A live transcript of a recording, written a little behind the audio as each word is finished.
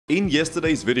In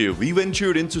yesterday's video, we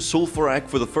ventured into Sulfurak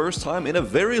for the first time in a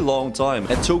very long time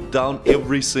and took down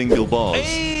every single boss.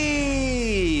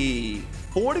 Hey!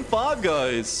 45,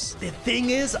 guys. The thing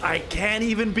is, I can't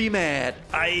even be mad.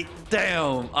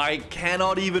 Damn, I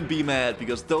cannot even be mad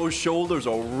because those shoulders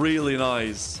are really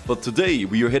nice. But today,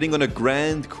 we are heading on a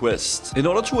grand quest in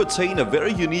order to attain a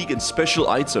very unique and special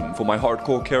item for my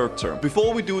hardcore character.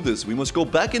 Before we do this, we must go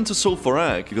back into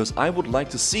Sulfurak because I would like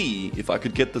to see if I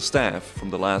could get the staff from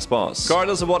the last boss.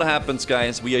 Regardless of what happens,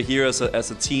 guys, we are here as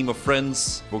a team of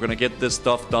friends. We're gonna get this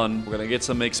stuff done. We're gonna get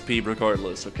some XP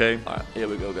regardless, okay? Alright, here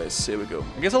we go, guys. Here we go.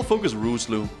 I guess I'll focus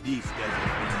Ruslu. These guys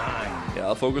are behind. Yeah,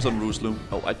 I'll focus on Ruslu.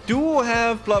 Oh, I do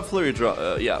have Blood Flurry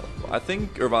yeah, I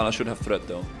think Irvana should have Threat,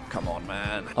 though. Come on,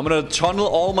 man. I'm gonna channel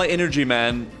all my energy,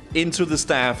 man, into the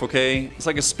staff, okay? It's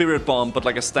like a spirit bomb, but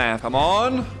like a staff. Come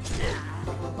on!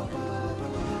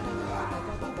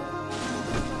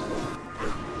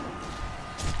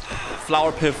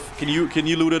 Flower Piff, can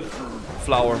you loot it?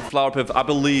 Flower Piff, I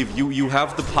believe you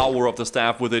have the power of the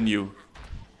staff within you.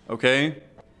 Okay?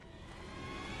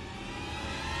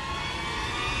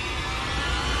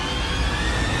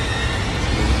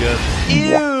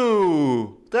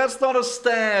 Ew! That's not a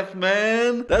staff,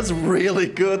 man. That's really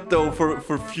good, though.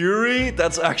 For Fury,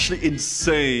 that's actually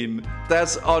insane.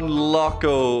 That's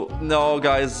unlocko. No,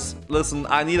 guys. Listen,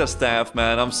 I need a staff,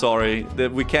 man. I'm sorry.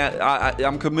 That we can't...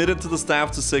 I'm committed to the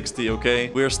staff to 60, okay?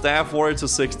 We're staff warrior to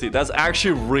 60. That's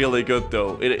actually really good,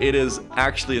 though. It is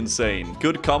actually insane.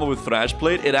 Good combo with Thrash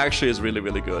Blade. It actually is really,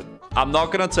 really good. I'm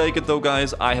not gonna take it, though,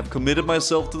 guys. I have committed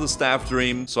myself to the staff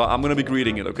dream, so I'm gonna be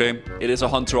greeting it, okay? It is a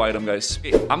hunter item, guys.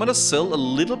 Okay, I'm gonna sell a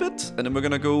little bit, and then we're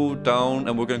gonna go down,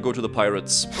 and we're gonna go to the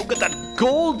pirates. Look at that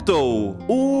gold, though!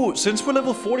 Ooh, since we're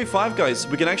level 45, guys,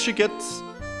 we can actually get...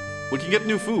 We can get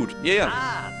new food. Yeah.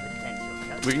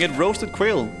 We can get roasted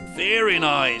quail. Very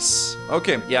nice.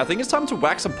 Okay, yeah, I think it's time to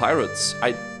whack some pirates.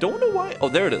 I don't know why. Oh,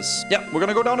 there it is. Yeah, we're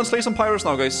gonna go down and slay some pirates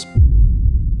now, guys.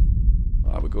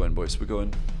 Ah, we're going, boys. We're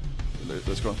going.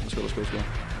 Let's go.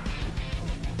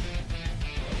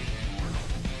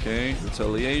 Okay,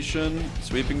 retaliation,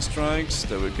 sweeping strikes,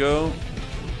 there we go.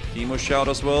 Emo shout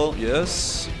as well,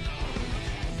 yes.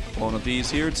 One of these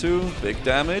here too, big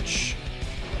damage.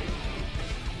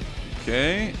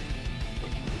 Okay.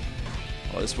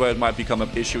 Well, this is where it might become an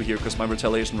issue here because my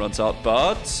retaliation runs out,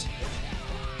 but...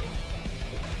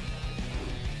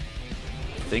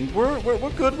 I think we're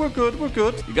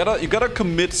good. You gotta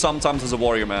commit sometimes as a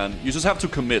warrior, man. You just have to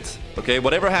commit, okay?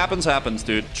 Whatever happens, happens,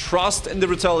 dude. Trust in the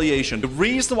retaliation. The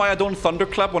reason why I don't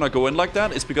thunderclap when I go in like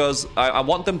that is because I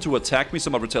want them to attack me so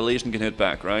my retaliation can hit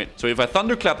back, right? So if I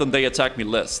thunderclap them, they attack me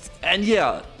less. And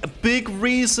yeah, a big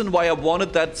reason why I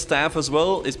wanted that staff as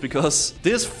well is because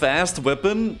this fast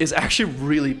weapon is actually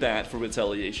really bad for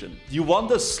retaliation. You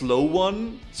want a slow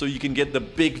one so you can get the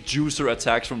big juicer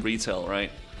attacks from retail,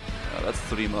 right? That's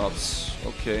 3 mobs.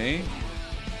 Okay.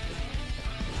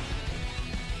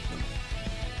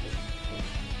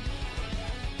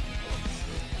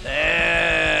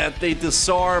 They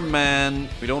disarm, man.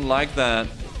 We don't like that.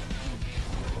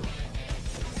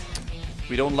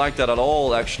 We don't like that at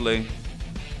all, actually.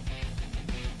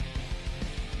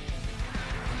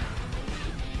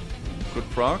 Good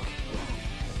proc.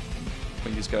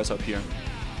 Bring these guys up here.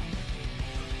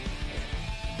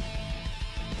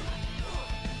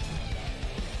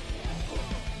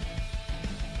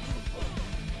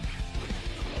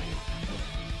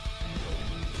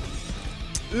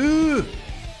 Ooh.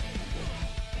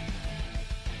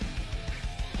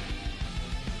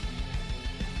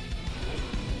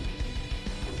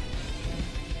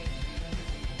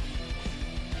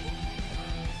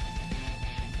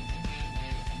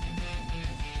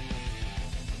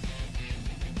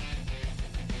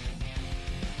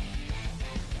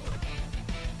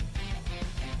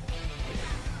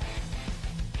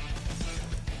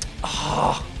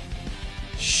 Ah,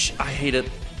 I hate it.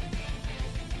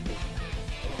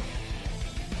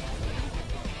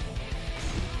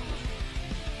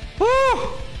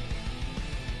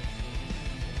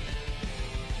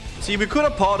 See, we could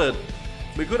have potted.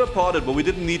 But we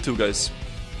didn't need to, guys.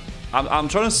 I'm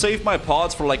trying to save my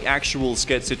pods for, like, actual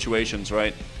sketch situations,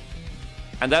 right?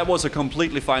 And that was a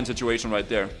completely fine situation right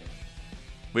there.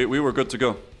 We were good to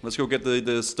go. Let's go get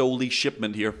the Stoli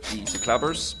shipment here. Easy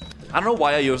clappers. I don't know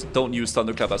why I don't use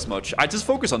Thunderclap as much. I just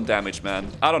focus on damage, man.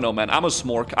 I don't know, man. I'm a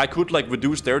smork. I could, like,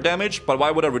 reduce their damage, but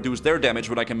why would I reduce their damage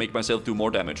when I can make myself do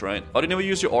more damage, right? Oh, do you never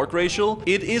use your Orc Racial?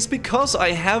 It is because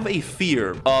I have a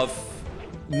fear of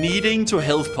needing to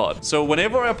health pot. So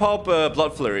whenever I pop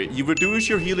Blood Flurry, you reduce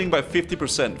your healing by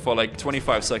 50% for like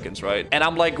 25 seconds, right? And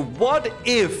I'm like, what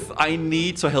if I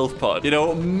need to health pot? You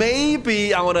know,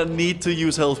 maybe I'm gonna need to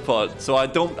use health pot. So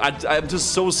I'm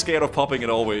just so scared of popping it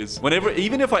always.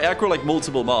 Even if I aggro like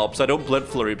multiple mobs, I don't Blood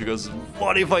Flurry because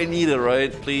what if I need it,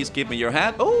 right? Please give me your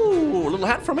hat. Oh, a little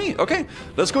hat for me. Okay,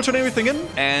 let's go turn everything in.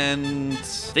 And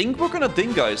think we're gonna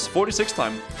ding, guys. 46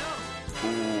 time.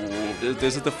 Ooh,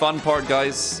 this is the fun part,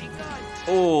 guys.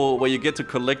 Oh, where you get to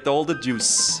collect all the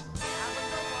juice.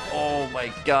 Oh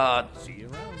my god.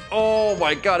 Oh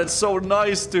my god, it's so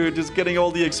nice, dude. Just getting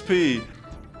all the XP.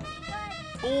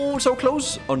 Oh, so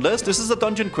close. Unless this is a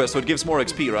dungeon quest, so it gives more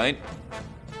XP, right?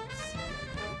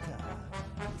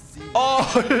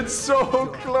 Oh, it's so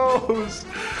close.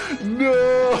 No.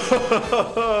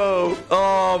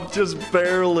 Oh, just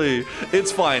barely. It's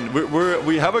fine.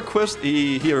 We have a quest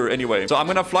here anyway. So I'm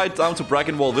gonna fly down to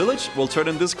Brackenwall Village. We'll turn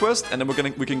in this quest, and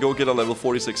then we can go get a level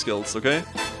 46 skills. Okay.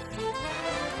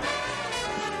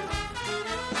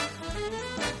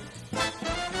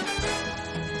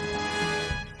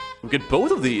 We get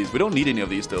both of these. We don't need any of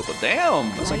these though. But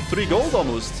damn, that's like 3 gold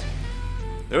almost.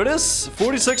 There it is,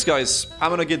 46, guys. I'm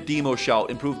gonna get Demo Shout,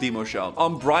 improved Demo Shout.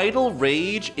 Unbridled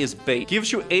Rage is bait. Gives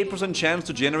you 8% chance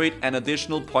to generate an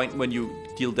additional point when you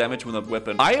deal damage with a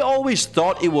weapon. I always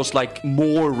thought it was like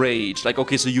more rage. Like,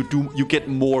 okay, so you get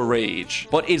more rage.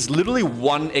 But it's literally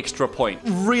 1 extra point.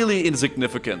 Really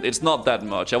insignificant. It's not that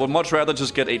much. I would much rather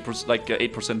just get 8%, like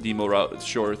 8% Demo route,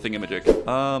 sure, thingamajig.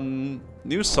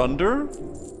 New Sunder.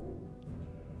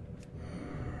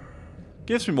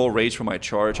 Gives me more rage for my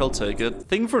charge, I'll take it.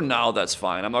 Think for now, that's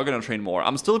fine. I'm not gonna train more.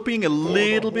 I'm still being a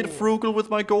little bit frugal with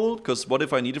my gold, because what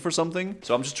if I need it for something?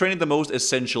 So I'm just training the most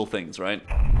essential things, right?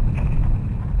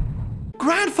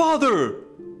 Grandfather!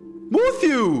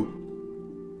 Matthew!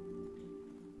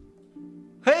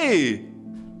 Hey!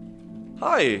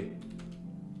 Hi!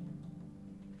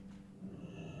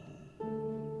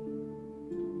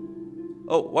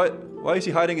 Oh, why is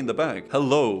he hiding in the bag?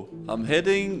 Hello. I'm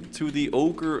heading to the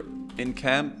ogre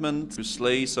encampment to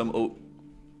slay some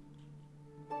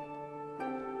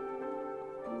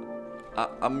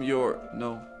I'm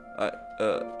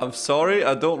sorry,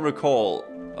 I don't recall.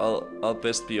 I'll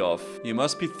best be off. You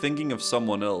must be thinking of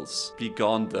someone else. Be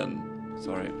gone then.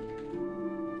 Sorry.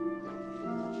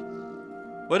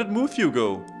 Where did Matthew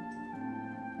go?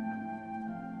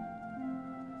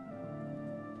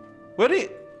 Where did he...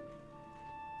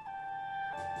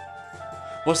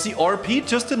 Was the RP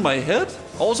just in my head?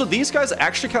 Also, these guys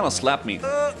actually kind of slapped me.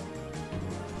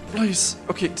 Please.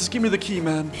 Okay, just give me the key,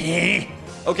 man.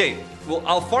 Okay, well,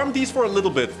 I'll farm these for a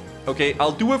little bit. Okay,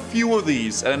 I'll do a few of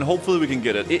these, and then hopefully we can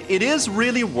get it. It is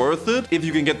really worth it if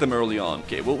you can get them early on.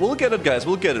 Okay, we'll get it, guys.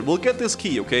 We'll get it. We'll get this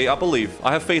key, okay? I believe.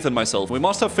 I have faith in myself. We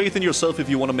must have faith in yourself if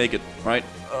you want to make it, right?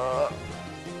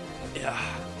 Yeah.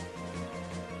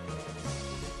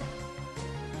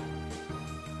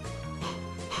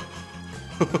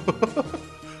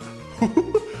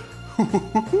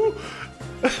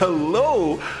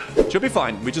 Hello. Should be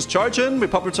fine. We just charge in, we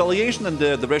pop retaliation, and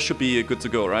the rest should be good to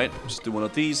go, right? Just do one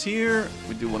of these here.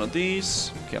 We do one of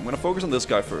these. Okay, I'm gonna focus on this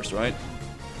guy first, right?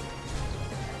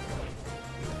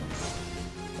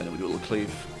 And then we do a little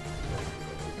cleave.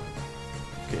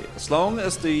 Okay, as long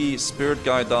as the spirit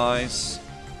guy dies,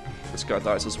 this guy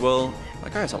dies as well.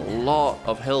 That guy has a lot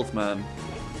of health, man.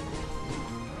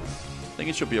 I think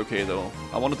it should be okay, though.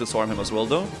 I want to disarm him as well,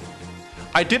 though.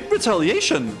 I did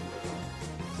retaliation!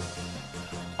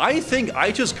 I think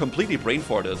I just completely brain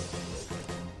farted.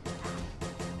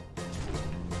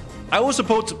 I was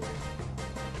supposed to...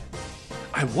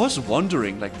 I was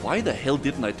wondering, like, why the hell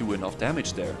didn't I do enough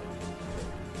damage there?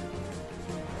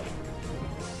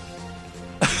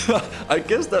 I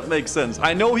guess that makes sense.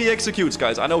 I know he executes,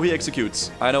 guys. I know he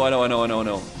executes. I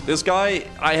know. This guy,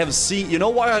 I have seen... You know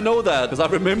why I know that? Because I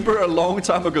remember a long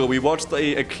time ago, we watched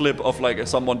a clip of, like,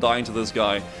 someone dying to this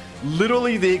guy.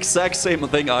 Literally the exact same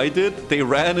thing I did. They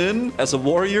ran in as a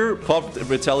warrior, popped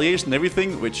retaliation and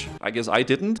everything, which I guess I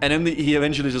didn't. And then he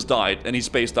eventually just died, and he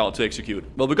spaced out to execute.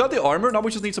 Well, we got the armor. Now we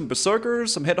just need some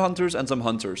berserkers, some headhunters, and some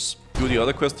hunters. Do the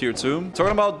other quest here too.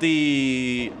 Talking about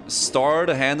the star,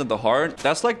 the hand, and the heart.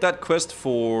 That's like that quest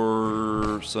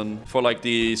for like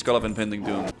the Skull of Impending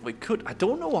Doom. We could... I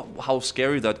don't know how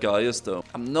scary that guy is, though.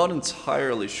 I'm not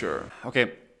entirely sure.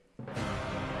 Okay.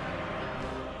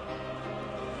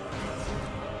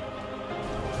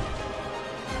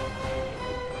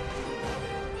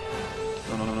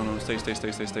 No.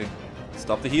 Stay.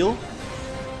 Stop the heal.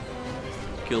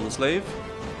 Kill the slave.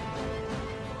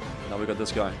 Now we got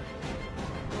this guy.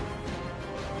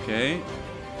 Okay.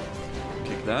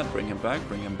 Like that. Bring him back.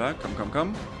 Bring him back. Come, come,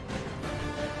 come.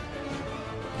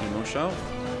 No shout.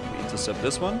 We intercept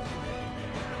this one.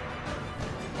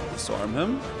 Disarm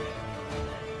him.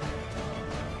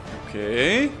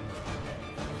 Okay.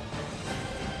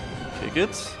 Kick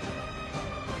it.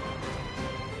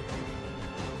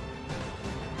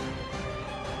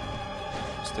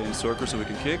 Stay in circle so we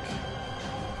can kick.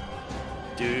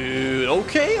 Dude,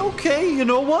 okay, okay. You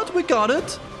know what? We got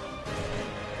it.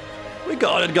 We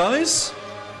got it, guys.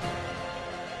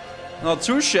 Not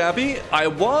too shabby. I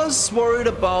was worried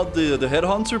about the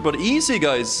headhunter, but easy,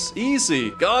 guys. Easy.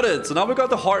 Got it. So now we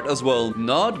got the heart as well.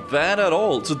 Not bad at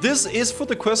all. So this is for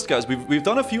the quest, guys. We've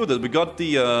done a few of them. We got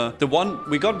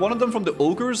we got one of them from the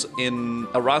ogres in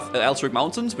Altric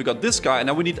Mountains. We got this guy, and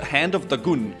now we need Hand of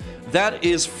Dagun. That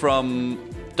is from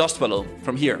Dustfellow,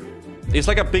 from here. It's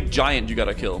like a big giant you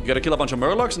gotta kill. You gotta kill a bunch of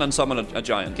murlocs and then summon a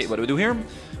giant. Okay, what do we do here?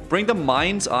 Bring the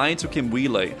Mind's Eye to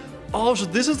Kimwele. Oh, so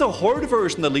this is the horde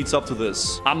version that leads up to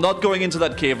this. I'm not going into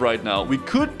that cave right now. We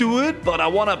could do it, but I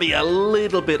want to be a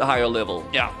little bit higher level.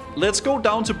 Yeah, let's go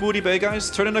down to Booty Bay, guys.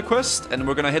 Turn in a quest, and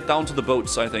we're going to head down to the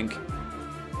boats, I think.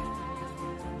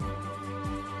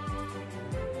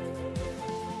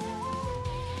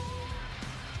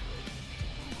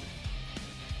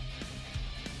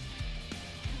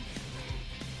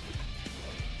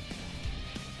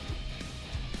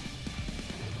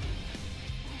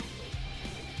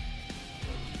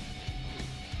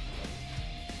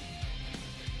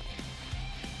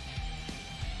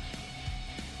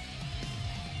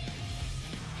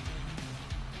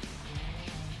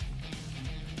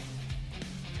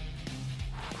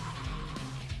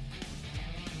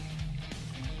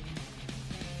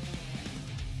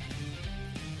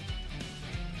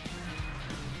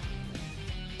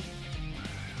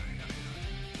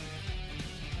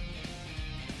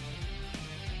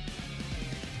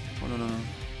 No.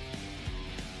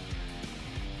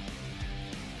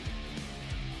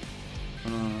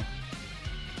 No.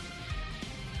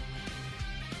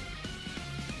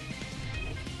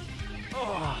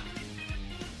 Oh.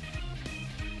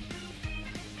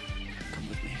 Come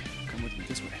with me. Come with me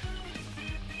this way.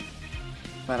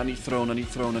 Man, I need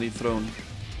throne.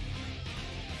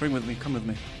 Bring with me. Come with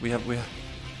me. We have.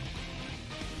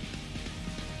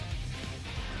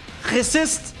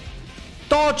 Resist!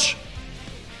 Dodge!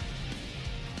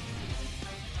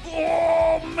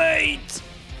 Oh, mate!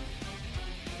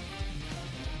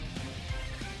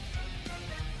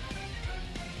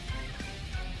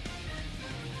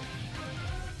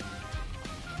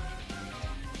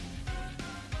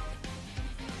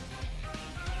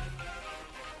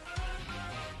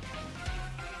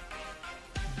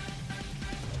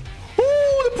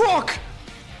 Ooh, the proc!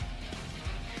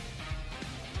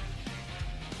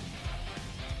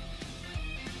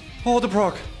 Oh, the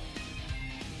proc!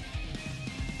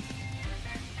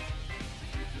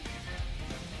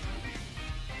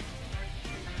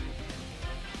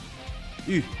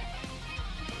 Ooh.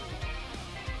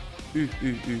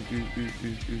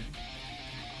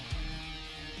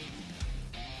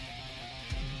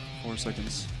 4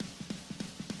 seconds.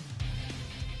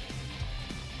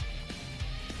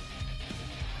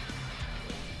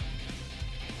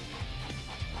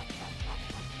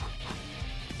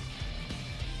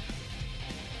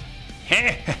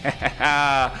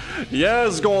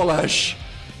 Yes, Gorlash.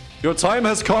 Your time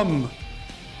has come.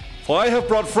 For I have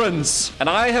brought friends, and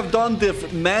I have done the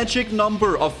magic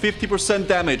number of 50%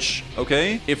 damage.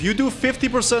 Okay, if you do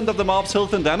 50% of the mob's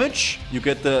health and damage, you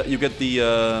get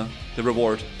the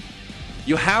reward.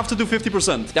 You have to do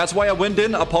 50%. That's why I went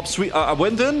in. I popped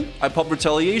I popped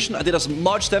retaliation. I did as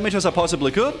much damage as I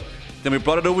possibly could. Then we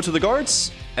brought it over to the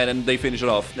guards, and then they finish it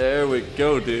off. There we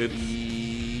go, dude.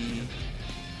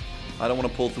 I don't want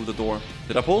to pull through the door.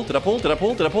 Did I pull? Did I pull? Did I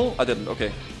pull? Did I pull? I didn't.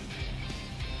 Okay.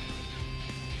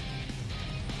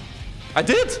 I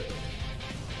did!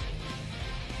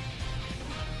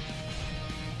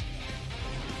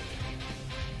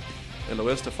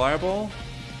 LOS to fireball.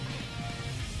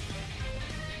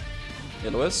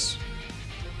 LOS.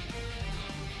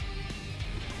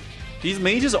 These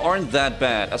mages aren't that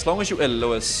bad as long as you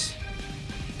LOS.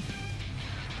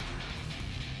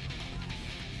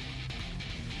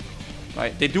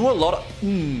 Right, they do a lot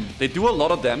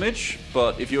of damage,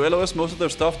 but if you LOS most of their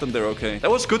stuff, then they're okay.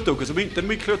 That was good though, because then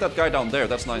we cleared that guy down there.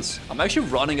 That's nice. I'm actually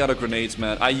running out of grenades,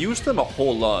 man. I used them a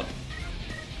whole lot.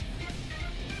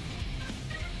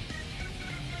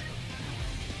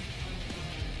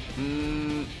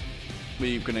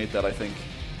 We grenade that, I think.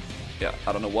 Yeah,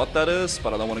 I don't know what that is,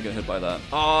 but I don't want to get hit by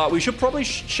that. We should probably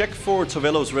check for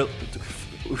Tovelo's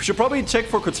We should probably check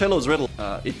for Cotello's riddle.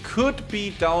 It could be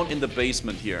down in the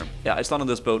basement here. Yeah, it's not on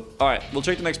this boat. All right, we'll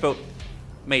check the next boat.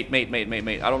 Mate.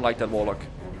 I don't like that warlock.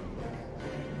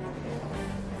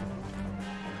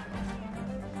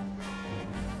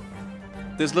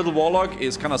 This little warlock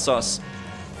is kind of sus.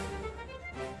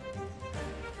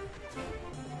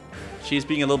 She's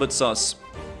being a little bit sus.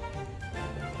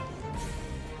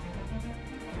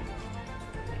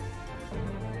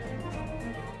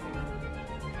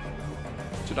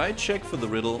 Should I check for the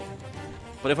riddle?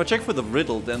 But if I check for the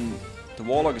riddle, then the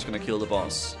warlock is gonna kill the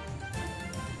boss.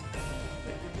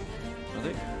 Are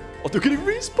they? Oh, they're getting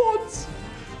respawns!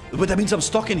 But that means I'm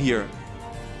stuck in here.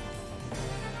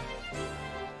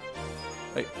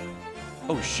 Hey.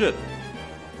 Oh shit.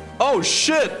 Oh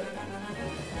shit!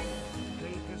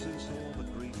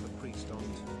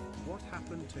 What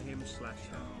happened to him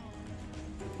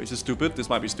 /how? Is this stupid? This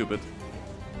might be stupid.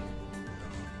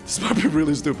 This might be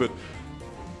really stupid.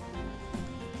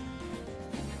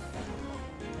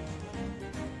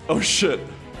 Oh shit.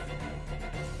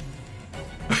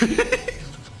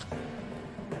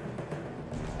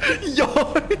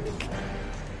 Yoink!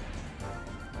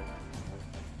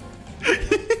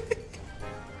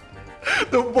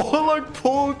 The warlock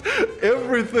pulled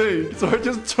everything, so I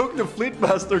just took the fleet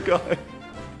master guy.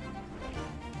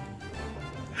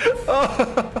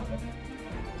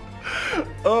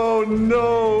 Oh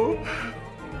no!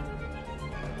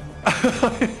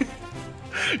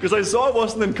 Because I saw it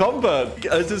wasn't in combat.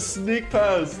 I just sneak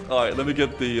past. All right, let me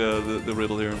get the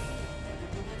riddle here.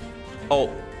 Oh.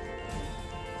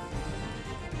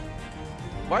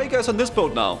 Why are you guys on this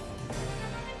boat now?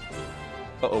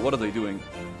 Uh-oh, what are they doing?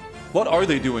 What are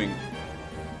they doing?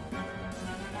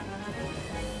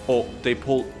 Oh, they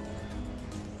pulled...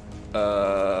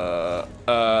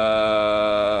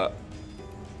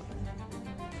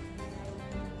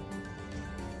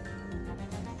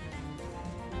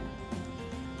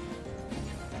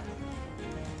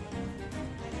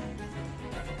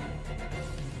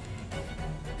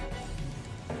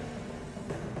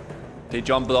 They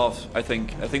jumped off, I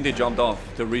think. I think they jumped off.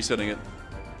 They're resetting it.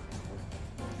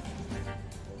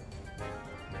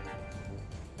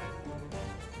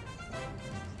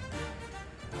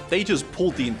 They just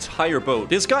pulled the entire boat.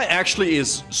 This guy actually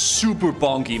is super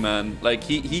bonky, man. Like,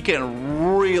 he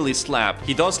can really slap.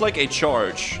 He does, like, a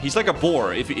charge. He's like a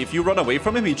boar. If you run away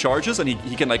from him, he charges, and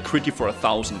he can, like, crit you for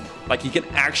 1,000. Like, he can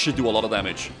actually do a lot of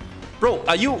damage. Bro,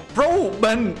 are you... Bro,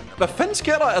 man. Hvad fanden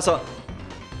sker der? Altså...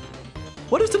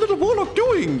 What is the little warlock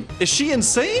doing? Is she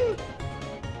insane?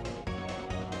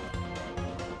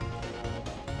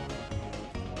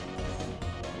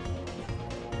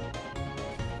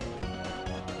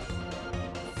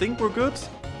 Think we're good?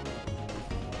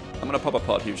 I'm gonna pop a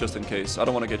pot here just in case. I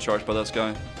don't want to get charged by this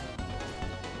guy.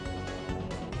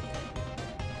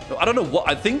 No, I don't know what.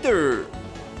 I think they're...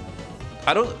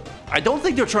 I don't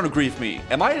think they're trying to grief me.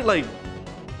 Am I like...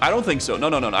 I don't think so. No.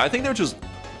 I think they're just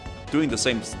doing the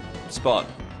same spot.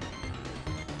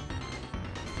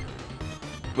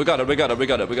 We got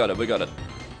it.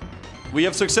 We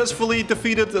have successfully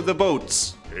defeated the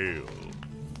boats.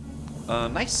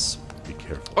 Nice. Be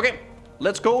careful. Okay,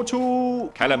 let's go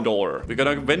to Kalimdor. We're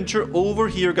gonna venture over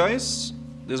here, guys.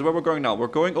 This is where we're going now. We're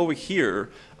going over here.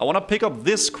 I want to pick up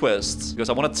this quest because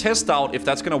I want to test out if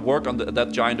that's gonna work on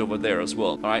that giant over there as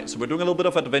well. All right, so we're doing a little bit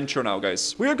of adventure now,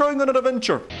 guys. We are going on an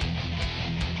adventure.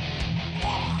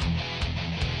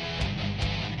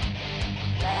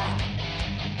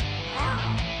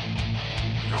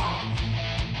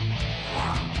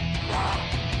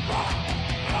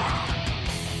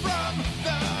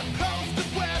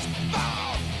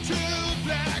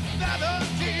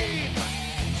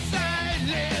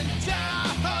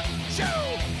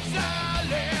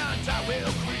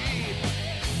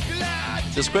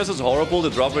 This quest is horrible, the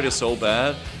drop rate is so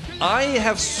bad. I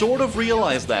have sort of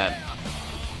realized that.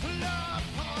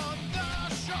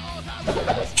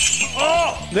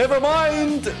 Oh, never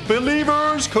mind!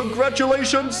 Believers,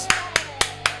 congratulations!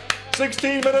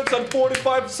 16 minutes and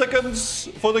 45 seconds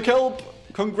for the kelp.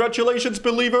 Congratulations,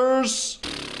 believers!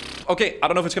 Okay, I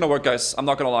don't know if it's gonna work, guys. I'm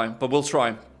not gonna lie, but we'll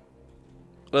try.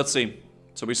 Let's see.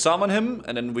 So we summon him,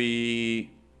 and then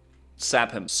we...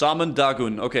 sap him. Summon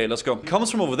Dagon. Okay, let's go. He comes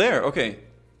from over there. Okay.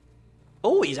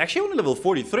 Oh, he's actually only level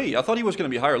 43. I thought he was going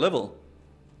to be higher level.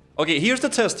 Okay, here's the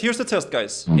test. Here's the test,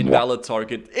 guys. Invalid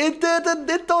target. It didn't.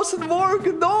 It doesn't work.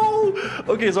 No.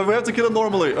 Okay, so we have to kill him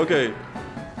normally. Okay.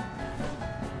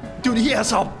 Dude, he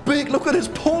has a big... Look at his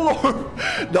polearm.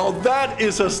 Now that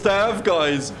is a staff,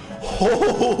 guys.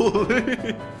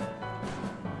 Holy...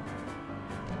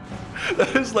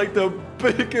 That is like the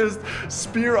biggest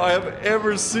spear I have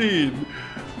ever seen.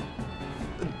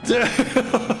 Damn.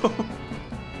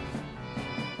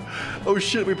 Oh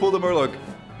shit, we pulled a Murloc.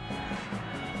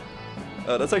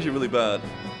 That's actually really bad.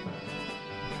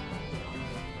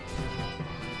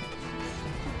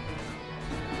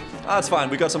 That's fine,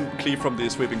 we got some cleave from the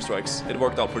sweeping strikes. It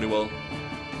worked out pretty well.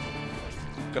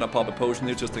 Gonna pop a potion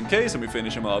here just in case and we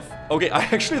finish him off. Okay, I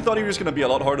actually thought he was gonna be a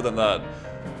lot harder than that.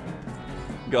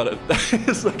 Got it.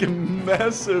 It's like a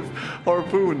massive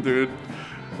harpoon, dude.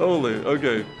 Holy,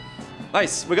 okay.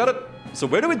 Nice, we got it. So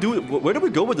where do we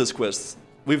go with this quest?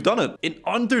 We've done it. In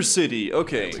Undercity.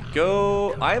 Okay,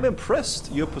 go. I am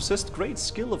impressed. You have possessed great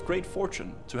skill of great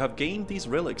fortune. To have gained these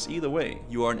relics either way,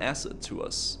 you are an asset to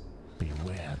us.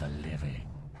 Beware the living.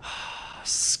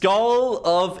 Skull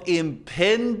of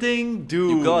impending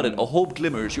doom. You got it. A hope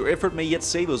glimmers. Your effort may yet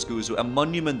save us, Guzu. A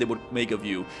monument they would make of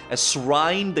you. A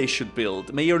shrine they should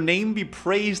build. May your name be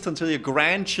praised until your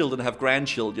grandchildren have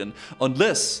grandchildren.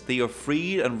 Unless they are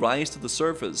freed and rise to the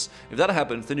surface. If that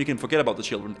happens, then you can forget about the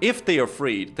children. If they are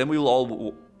freed, then we're all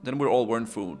warned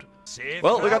food.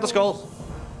 Well, we got the skull.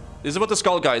 This is what the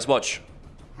skull, guys. Watch.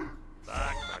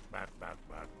 Back.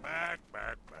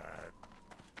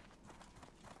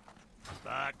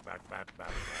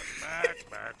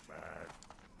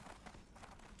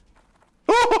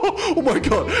 Oh my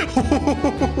god!